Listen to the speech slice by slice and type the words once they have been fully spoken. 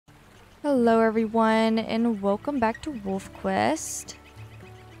Hello everyone and welcome back to WolfQuest.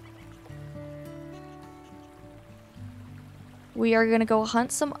 We are gonna go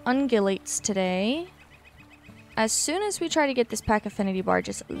hunt some ungulates today. As soon as we try to get this pack affinity bar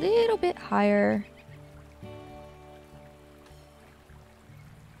just a little bit higher.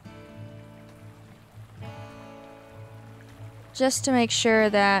 Just to make sure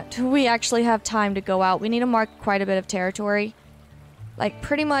that we actually have time to go out. We need to mark quite a bit of territory. Like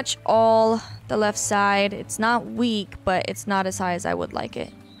pretty much all the left side. It's not weak, but it's not as high as I would like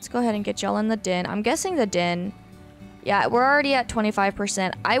it. Let's go ahead and get y'all in the den. I'm guessing the den. Yeah, we're already at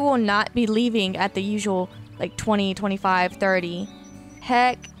 25%. I will not be leaving at the usual like 20, 25, 30.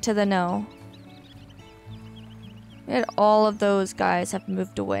 Heck to the no. And all of those guys have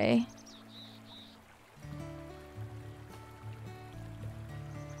moved away.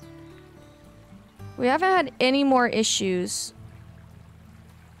 We haven't had any more issues.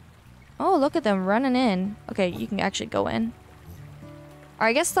 Oh, look at them running in. Okay, you can actually go in.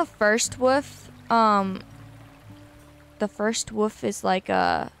 I guess the first wolf, is like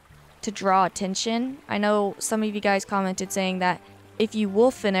to draw attention. I know some of you guys commented saying that if you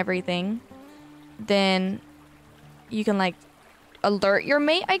wolf and everything, then you can like alert your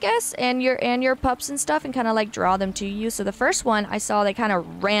mate, I guess, and your pups and stuff, and kind of like draw them to you. So the first one I saw, they kind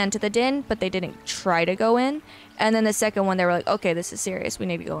of ran to the den, but they didn't try to go in. And then the second one, they were like, okay, this is serious. We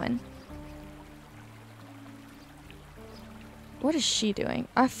need to go in. What is she doing?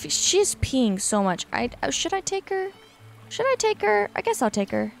 She's peeing so much. Should I take her? Should I take her? I guess I'll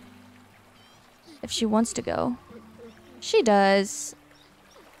take her. If she wants to go. She does.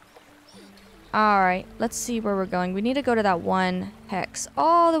 Alright, let's see where we're going. We need to go to that one hex.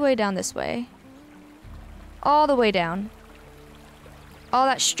 All the way down this way. All the way down. Oh,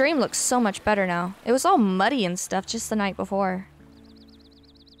 that stream looks so much better now. It was all muddy and stuff just the night before.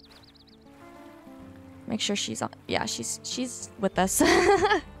 Make sure she's on. Yeah, she's with us.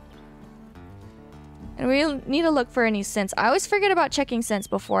 And we need to look for any scents. I always forget about checking scents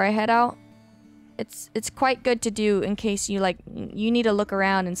before I head out. It's quite good to do in case you need to look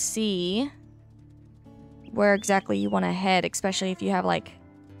around and see where exactly you want to head, especially if you have like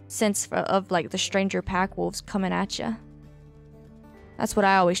scents of like the stranger pack wolves coming at you. That's what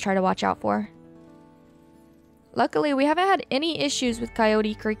I always try to watch out for. Luckily, we haven't had any issues with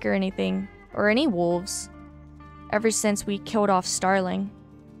Coyote Creek or anything. Or any wolves. Ever since we killed off Starling.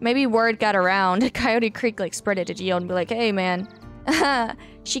 Maybe word got around. Coyote Creek like spread it to Geo and be like, hey man.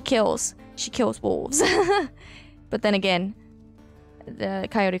 She kills wolves. But then again, the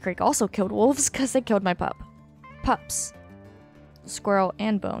Coyote Creek also killed wolves because they killed my Pups. Squirrel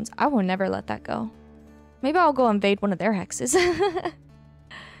and Bones. I will never let that go. Maybe I'll go invade one of their hexes.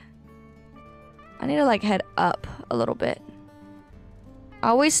 I need to like head up a little bit. I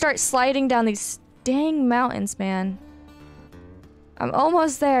always start sliding down these dang mountains, man. I'm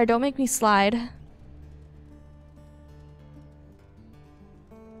almost there. Don't make me slide.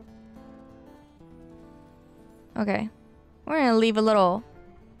 Okay. We're gonna leave a little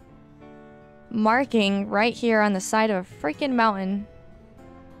marking right here on the side of a freaking mountain.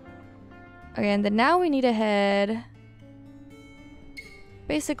 Okay, and then now we need to head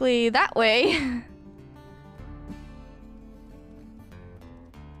basically that way.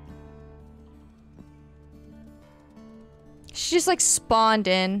 She just like spawned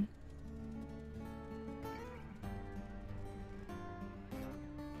in.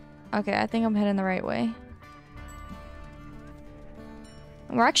 Okay, I think I'm heading the right way.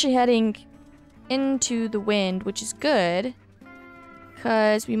 And we're actually heading into the wind, which is good.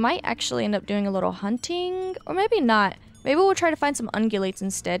 Because we might actually end up doing a little hunting. Or maybe not. Maybe we'll try to find some ungulates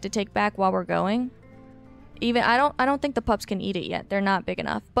instead to take back while we're going. I don't think the pups can eat it yet. They're not big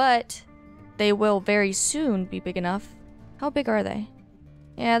enough. But they will very soon be big enough. How big are they?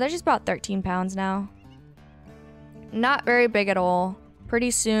 Yeah, they're just about 13 pounds now. Not very big at all.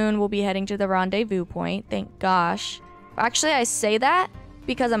 Pretty soon we'll be heading to the rendezvous point, thank gosh. Actually, I say that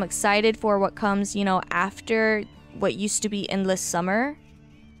because I'm excited for what comes, you know, after what used to be endless summer.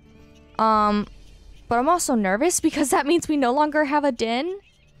 But I'm also nervous because that means we no longer have a den.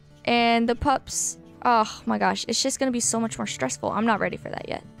 And the pups, oh my gosh, it's just gonna be so much more stressful. I'm not ready for that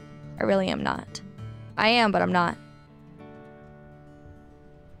yet. I really am not. I am, but I'm not.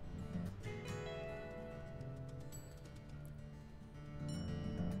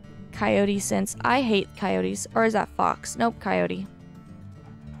 Coyote sense. I hate coyotes. Or is that fox? Nope, coyote.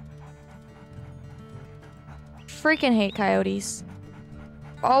 Freaking hate coyotes.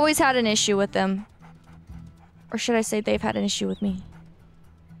 Always had an issue with them. Or should I say they've had an issue with me?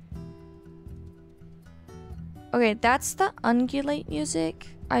 Okay, that's the ungulate music.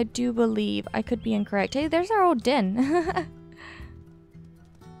 I do believe. I could be incorrect. Hey, there's our old den.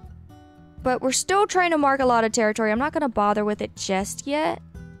 But we're still trying to mark a lot of territory. I'm not going to bother with it just yet.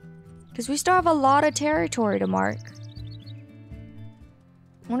 Because we still have a lot of territory to mark.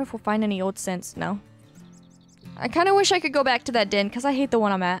 I wonder if we'll find any old scents. No. I kind of wish I could go back to that den because I hate the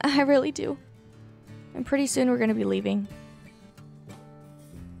one I'm at. I really do. And pretty soon we're going to be leaving.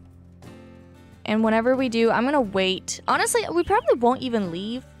 And whenever we do, I'm going to wait. Honestly, we probably won't even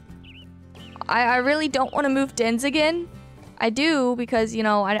leave. I really don't want to move dens again. I do because, you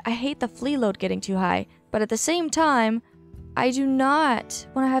know, I hate the flea load getting too high. But at the same time, I do not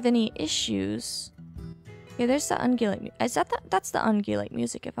want to have any issues. Okay, there's the ungulate. That's the ungulate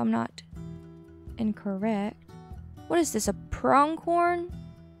music if I'm not incorrect. What is this, a pronghorn?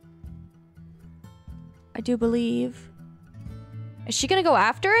 I do believe. Is she gonna go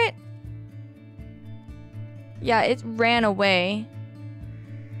after it? Yeah, it ran away.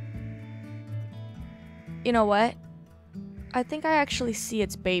 You know what? I think I actually see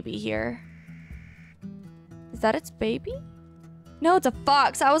its baby here. Is that its baby? No, it's a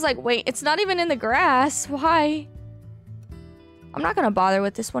fox. I was like, wait, it's not even in the grass. Why? I'm not gonna bother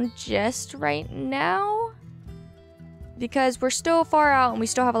with this one just right now. Because we're still far out and we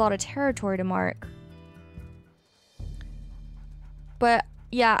still have a lot of territory to mark. But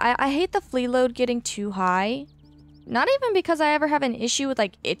yeah, I hate the flea load getting too high. Not even because I ever have an issue with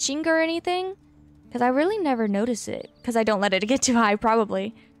like itching or anything. Because I really never notice it. Because I don't let it get too high,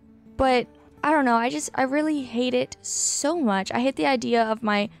 probably. But I don't know, I really hate it so much. I hate the idea of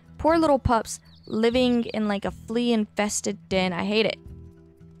my poor little pups living in like a flea-infested den. I hate it.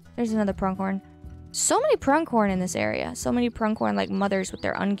 There's another pronghorn. So many pronghorn in this area. So many pronghorn like mothers with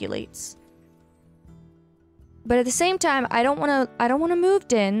their ungulates. But at the same time, I don't want to move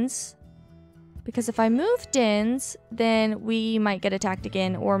dens. Because if I move dens, then we might get attacked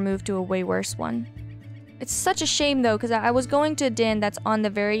again or move to a way worse one. It's such a shame though, because I was going to a den that's on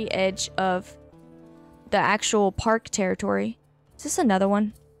the very edge of the actual park territory. Is this another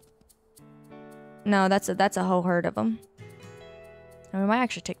one? No, that's a whole herd of them. And we might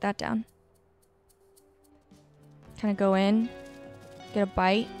actually take that down. Kind of go in, get a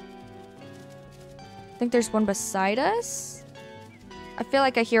bite. I think there's one beside us. I feel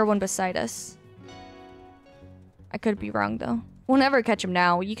like I hear one beside us. I could be wrong though. We'll never catch him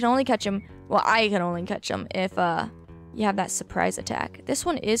now. You can only catch him. Well, I can only catch him if you have that surprise attack. This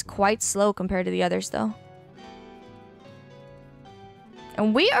one is quite slow compared to the others though.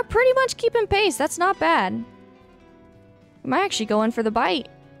 And we are pretty much keeping pace. That's not bad. We might actually go in for the bite.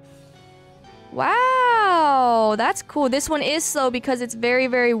 Wow, that's cool. This one is slow because it's very,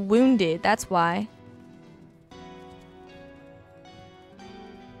 very wounded. That's why.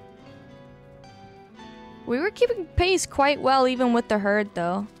 We were keeping pace quite well even with the herd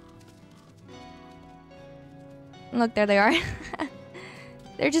though. Look, there they are.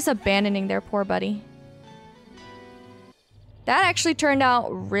 They're just abandoning their poor buddy. That actually turned out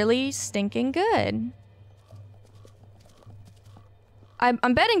really stinking good.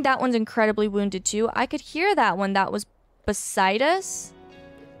 I'm betting that one's incredibly wounded too. I could hear that one that was beside us.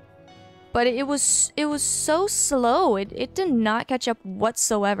 But it was so slow. It did not catch up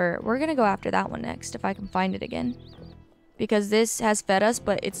whatsoever. We're gonna go after that one next if I can find it again. Because this has fed us,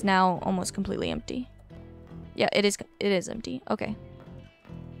 but it's now almost completely empty. Yeah, it is empty. Okay.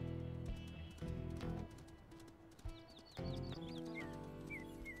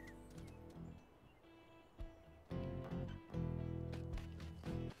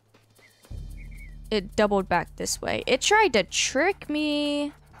 It doubled back this way. It tried to trick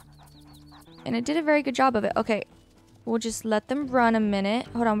me. And it did a very good job of it. Okay. We'll just let them run a minute.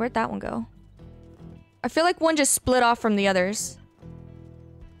 Hold on, where'd that one go? I feel like one just split off from the others.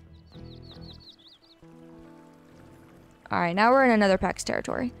 Alright, now we're in another pack's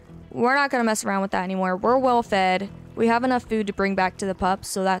territory. We're not gonna mess around with that anymore. We're well fed. We have enough food to bring back to the pups,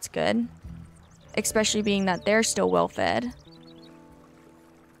 so that's good. Especially being that they're still well fed.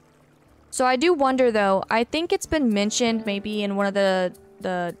 So I do wonder though, I think it's been mentioned maybe in one of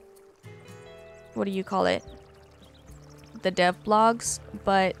the what do you call it? The dev blogs,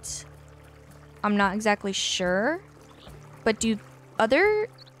 but I'm not exactly sure. But do other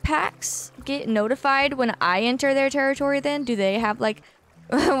packs get notified when I enter their territory then? Do they have like,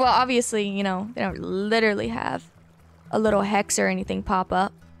 well obviously, you know, they don't literally have a little hex or anything pop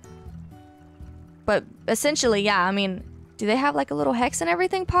up. But essentially, yeah, I mean, do they have like a little hex and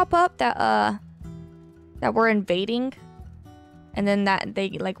everything pop up that we're invading? And then that they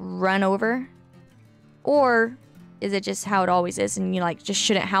like run over? Or is it just how it always is and you like just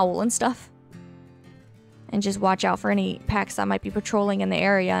shouldn't howl and stuff? and just watch out for any packs that might be patrolling in the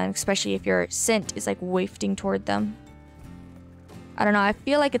area, and especially if your scent is like wafting toward them. I don't know, I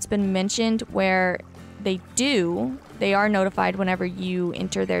feel like it's been mentioned where they are notified whenever you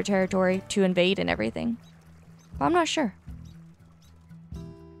enter their territory to invade and everything. But I'm not sure.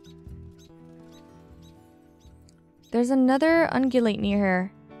 There's another ungulate near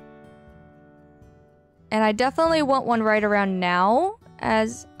here. And I definitely want one right around now,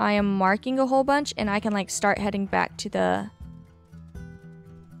 as I am marking a whole bunch, and I can like start heading back to the...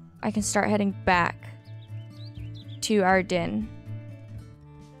 I can start heading back to our den.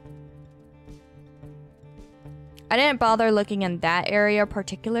 I didn't bother looking in that area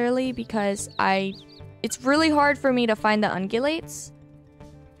particularly because it's really hard for me to find the ungulates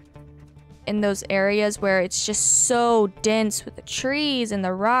in those areas where it's just so dense with the trees and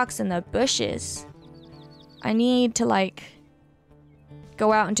the rocks and the bushes. I need to like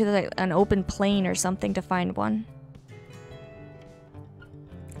go out into an open plain or something to find one.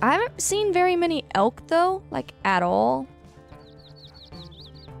 I haven't seen very many elk though, like at all.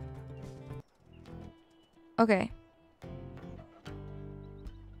 Okay.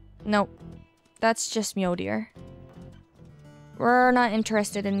 Nope. That's just mule deer. We're not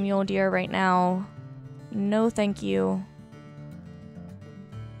interested in mule deer right now. No thank you.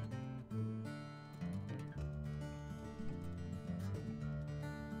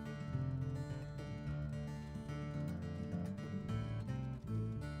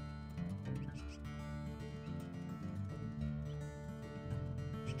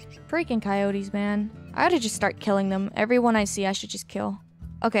 Freaking coyotes, man. I ought to just start killing them. Everyone I see I should just kill.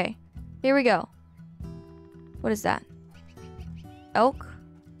 Okay, here we go. What is that? Elk?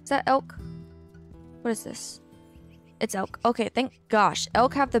 Is that elk? What is this? It's elk. Okay, thank gosh.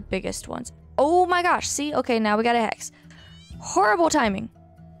 Elk have the biggest ones. Oh my gosh, see? Okay, now we got a hex. Horrible timing.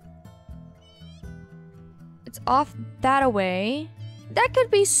 It's off that away. That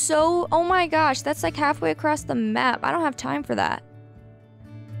could be so... Oh my gosh, that's like halfway across the map. I don't have time for that.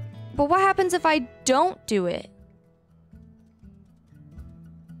 But what happens if I don't do it?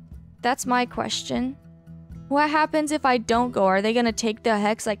 That's my question. What happens if I don't go? Are they gonna take the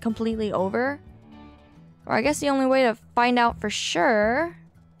hex like completely over? Or I guess the only way to find out for sure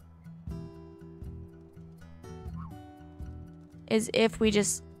is if we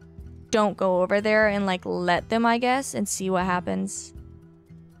just don't go over there and like let them, I guess, and see what happens.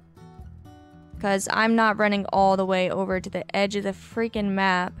 Because I'm not running all the way over to the edge of the freaking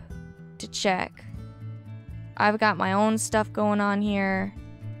map to check. I've got my own stuff going on here.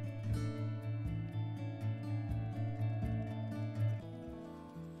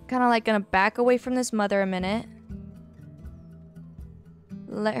 Kind of like gonna back away from this mother a minute.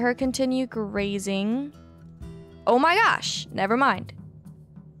 Let her continue grazing. Oh my gosh, never mind.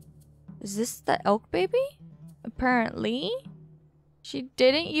 Is this the elk baby? Apparently. She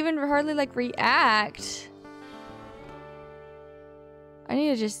didn't even hardly like react. I need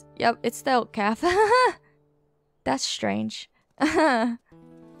to just... Yep, it's the elk calf. That's strange.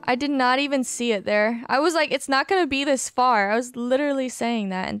 I did not even see it there. I was like, it's not gonna be this far. I was literally saying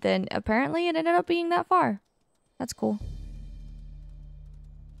that, and then apparently it ended up being that far. That's cool.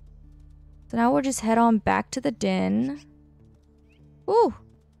 So now we'll just head on back to the den. Ooh.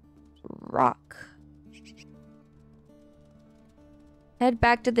 Rock. Head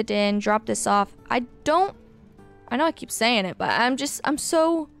back to the den, drop this off. I know I keep saying it, but I'm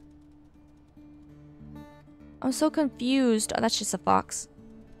so confused. Oh, that's just a fox.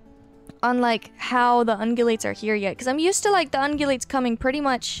 On like how the ungulates are here yet, because I'm used to like the ungulates coming pretty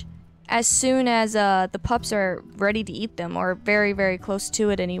much as soon as the pups are ready to eat them, or very, very close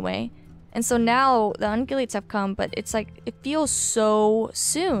to it anyway. And so now the ungulates have come, but it's like it feels so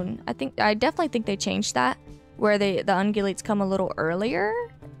soon. I definitely think they changed that, where the ungulates come a little earlier,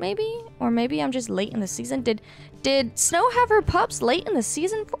 maybe, or maybe I'm just late in the season. Did Snow have her pups late in the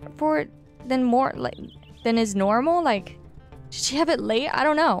season than is normal? Like, did she have it late? I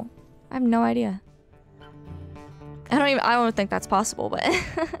don't know. I have no idea. I don't think that's possible, but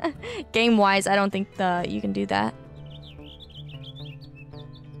game-wise, I don't think you can do that.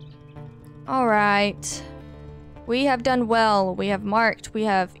 Alright. We have done well. We have marked. We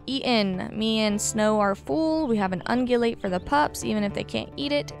have eaten. Me and Snow are full. We have an ungulate for the pups. Even if they can't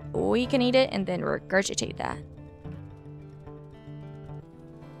eat it, we can eat it and then regurgitate that.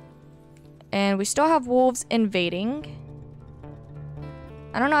 And we still have wolves invading.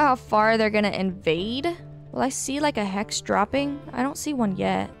 I don't know how far they're gonna invade. Will I see like a hex dropping? I don't see one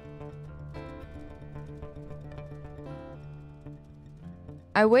yet.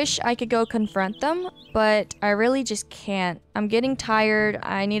 I wish I could go confront them, but I really just can't. I'm getting tired.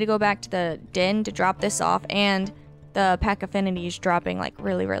 I need to go back to the den to drop this off, and the pack affinity is dropping like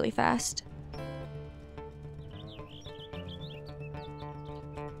really, really fast.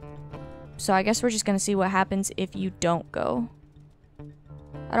 So I guess we're just gonna see what happens if you don't go.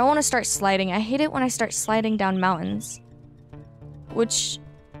 I don't want to start sliding. I hate it when I start sliding down mountains. Which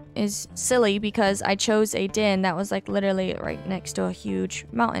is silly because I chose a den that was like literally right next to a huge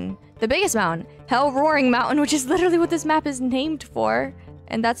mountain. The biggest mountain. Hellroaring Mountain, which is literally what this map is named for.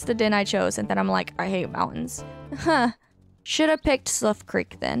 And that's the den I chose. And then I'm like, I hate mountains. Huh. Should have picked Slough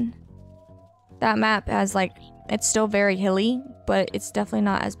Creek then. That map has like, it's still very hilly, but it's definitely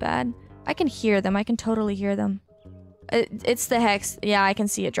not as bad. I can hear them. I can totally hear them. It's the hex. Yeah, I can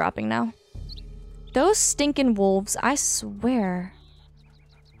see it dropping now. Those stinking wolves, I swear.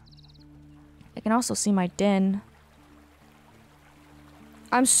 I can also see my den.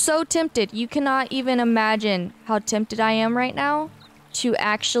 I'm so tempted. You cannot even imagine how tempted I am right now to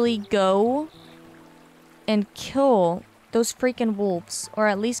actually go and kill those freaking wolves, or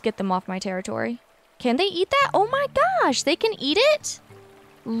at least get them off my territory. Can they eat that? Oh my gosh, they can eat it?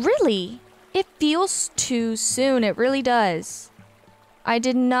 Really? It feels too soon. It really does. I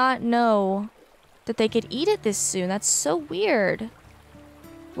did not know that they could eat it this soon. That's so weird.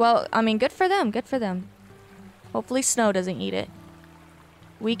 Well, I mean, good for them. Good for them. Hopefully snow doesn't eat it.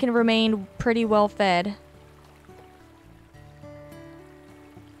 We can remain pretty well fed.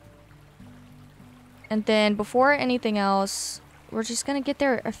 And then before anything else, we're just gonna get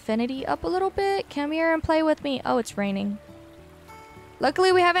their affinity up a little bit. Come here and play with me. Oh, it's raining.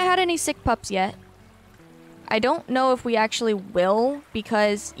 Luckily, we haven't had any sick pups yet. I don't know if we actually will,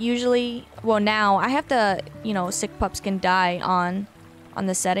 because usually, well now, I have to, you know, sick pups can die on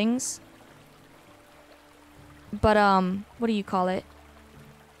the settings. But, what do you call it?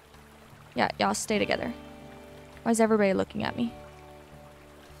 Yeah, y'all stay together. Why is everybody looking at me?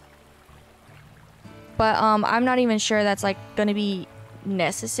 But, I'm not even sure that's, like, gonna be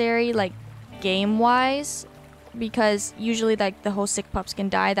necessary, like, game-wise. Because usually, like, the whole sick pups can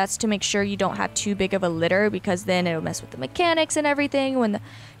die. That's to make sure you don't have too big of a litter, because then it'll mess with the mechanics and everything. When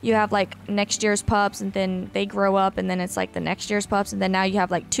you have, like, next year's pups, and then they grow up, and then it's, like, the next year's pups, and then now you have,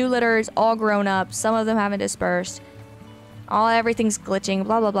 like, 2 litters, all grown up. Some of them haven't dispersed. Everything's glitching,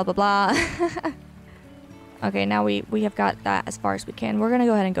 blah, blah, blah, blah, blah. Okay, now we have got that as far as we can. We're gonna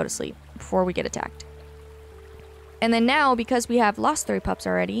go ahead and go to sleep before we get attacked. And then now, because we have lost 3 pups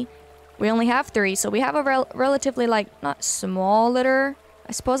already, we only have 3, so we have a relatively, like, not small litter.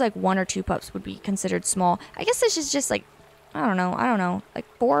 I suppose, like, 1 or 2 pups would be considered small. I guess this is just, like, I don't know. Like,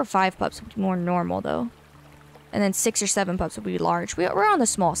 4 or 5 pups would be more normal, though. And then 6 or 7 pups would be large. We're on the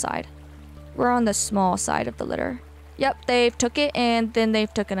small side. We're on the small side of the litter. Yep, they've took it, and then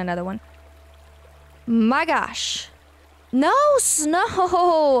they've taken another one. My gosh. No,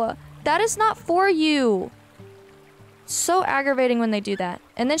 Snow! That is not for you. So aggravating when they do that.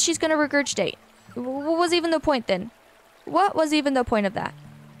 And then she's gonna regurgitate. What was even the point then? What was even the point of that?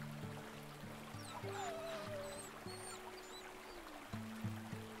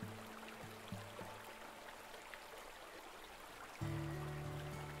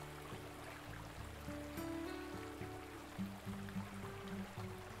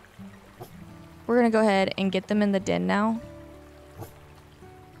 We're gonna go ahead and get them in the den now.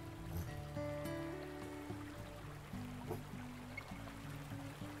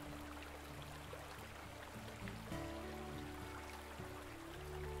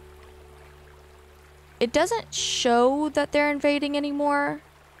 It doesn't show that they're invading anymore.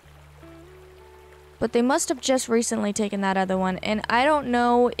 But they must have just recently taken that other one. And I don't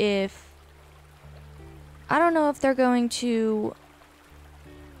know if they're going to...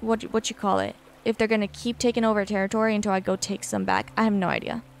 What you call it? If they're going to keep taking over territory until I go take some back. I have no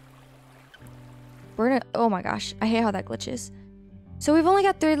idea. We're gonna... Oh my gosh. I hate how that glitches. So we've only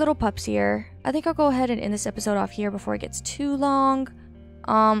got 3 little pups here. I think I'll go ahead and end this episode off here before it gets too long.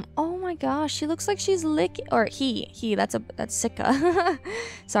 Oh my gosh, she looks like she's licking, or he, that's Sitka.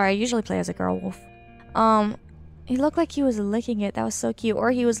 Sorry, I usually play as a girl wolf. He looked like he was licking it. That was so cute. Or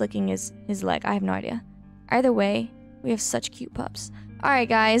he was licking his leg. I have no idea. Either way, we have such cute pups. Alright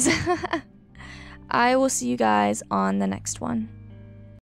guys, I will see you guys on the next one.